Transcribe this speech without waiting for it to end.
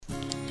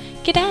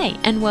G'day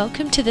and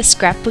welcome to the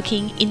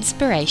Scrapbooking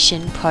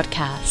Inspiration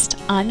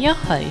Podcast. I'm your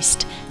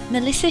host,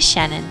 Melissa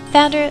Shannon,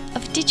 founder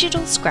of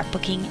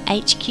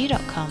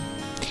digitalscrapbookinghq.com.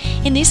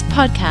 In this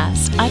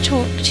podcast, I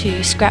talk to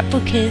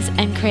scrapbookers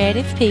and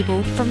creative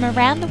people from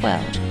around the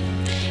world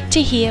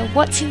to hear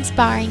what's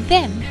inspiring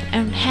them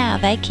and how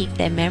they keep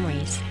their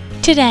memories.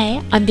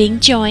 Today, I'm being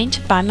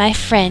joined by my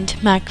friend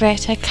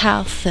Margareta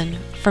Carlsson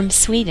from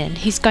Sweden,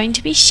 who's going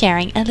to be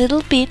sharing a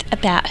little bit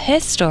about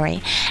her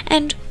story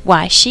and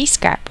why she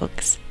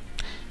scrapbooks.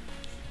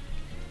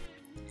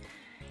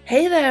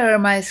 Hey there,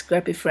 my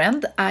scrappy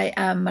friend. I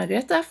am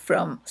Margareta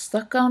from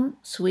Stockholm,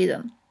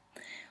 Sweden.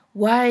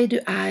 Why do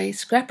I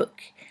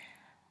scrapbook?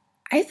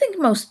 I think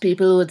most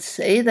people would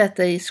say that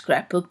they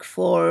scrapbook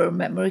for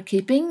memory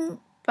keeping,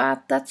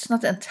 but that's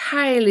not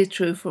entirely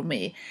true for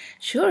me.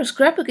 Sure,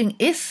 scrapbooking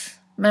is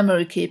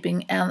memory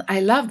keeping and I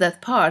love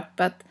that part,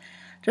 but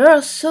there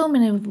are so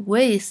many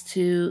ways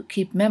to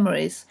keep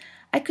memories.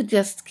 I could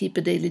just keep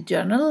a daily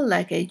journal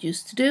like I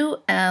used to do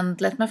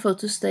and let my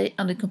photos stay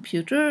on the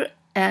computer,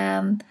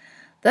 and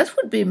that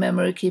would be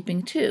memory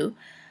keeping too.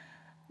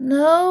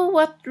 No,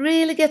 what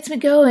really gets me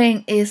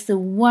going is the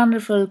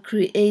wonderful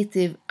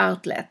creative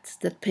outlet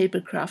that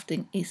paper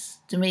crafting is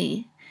to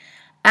me,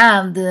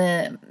 and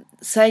the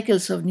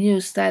cycles of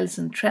new styles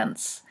and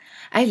trends.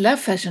 I love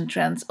fashion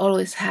trends,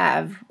 always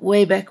have,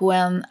 way back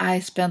when I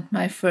spent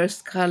my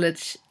first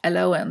college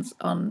allowance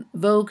on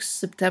Vogue's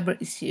September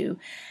issue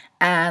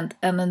and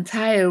an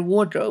entire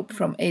wardrobe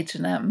from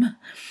H&M.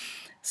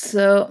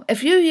 So a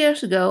few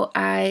years ago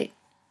I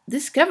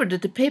discovered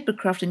that the paper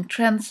crafting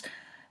trends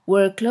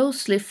were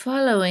closely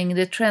following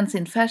the trends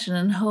in fashion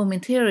and home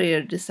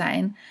interior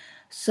design.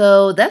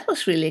 So that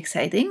was really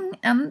exciting,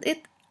 and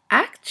it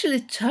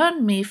actually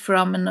turned me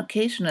from an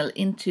occasional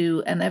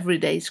into an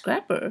everyday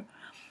scrapper.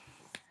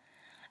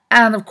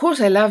 And of course,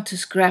 I love to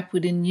scrap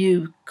with the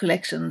new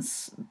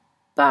collections,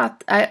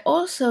 but I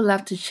also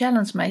love to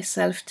challenge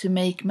myself to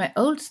make my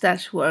old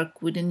stash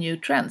work with the new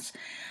trends,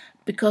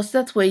 because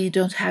that way you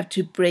don't have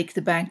to break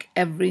the bank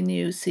every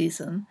new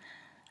season.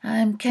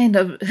 I'm kind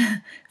of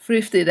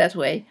thrifty that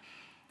way.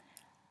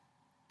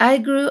 I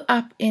grew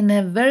up in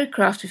a very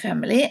crafty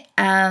family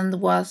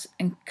and was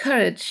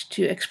encouraged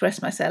to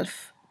express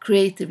myself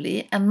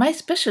creatively, and my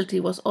specialty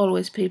was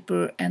always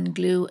paper and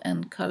glue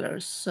and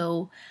colors,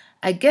 so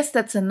I guess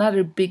that's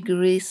another big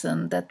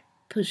reason that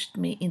pushed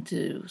me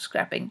into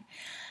scrapping.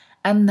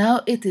 And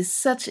now it is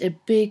such a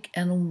big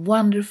and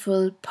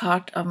wonderful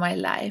part of my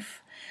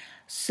life.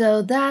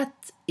 So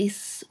that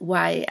is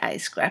why I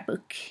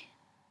scrapbook.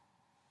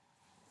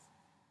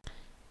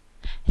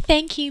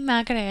 Thank you,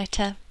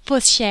 Margareta,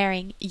 for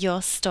sharing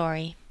your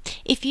story.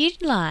 If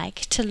you'd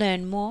like to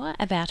learn more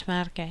about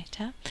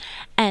Margareta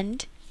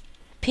and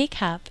pick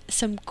up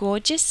some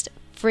gorgeous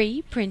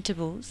free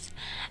printables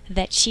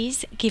that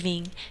she's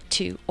giving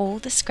to all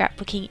the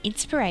Scrapbooking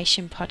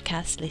Inspiration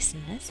Podcast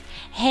listeners,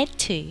 head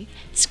to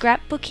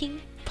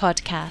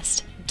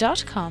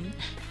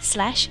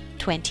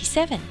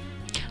scrapbookingpodcast.com/27.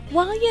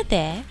 While you're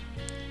there,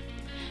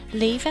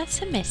 leave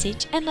us a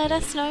message and let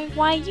us know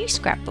why you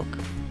scrapbook.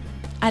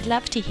 I'd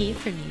love to hear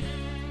from you.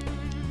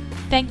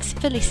 Thanks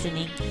for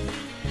listening.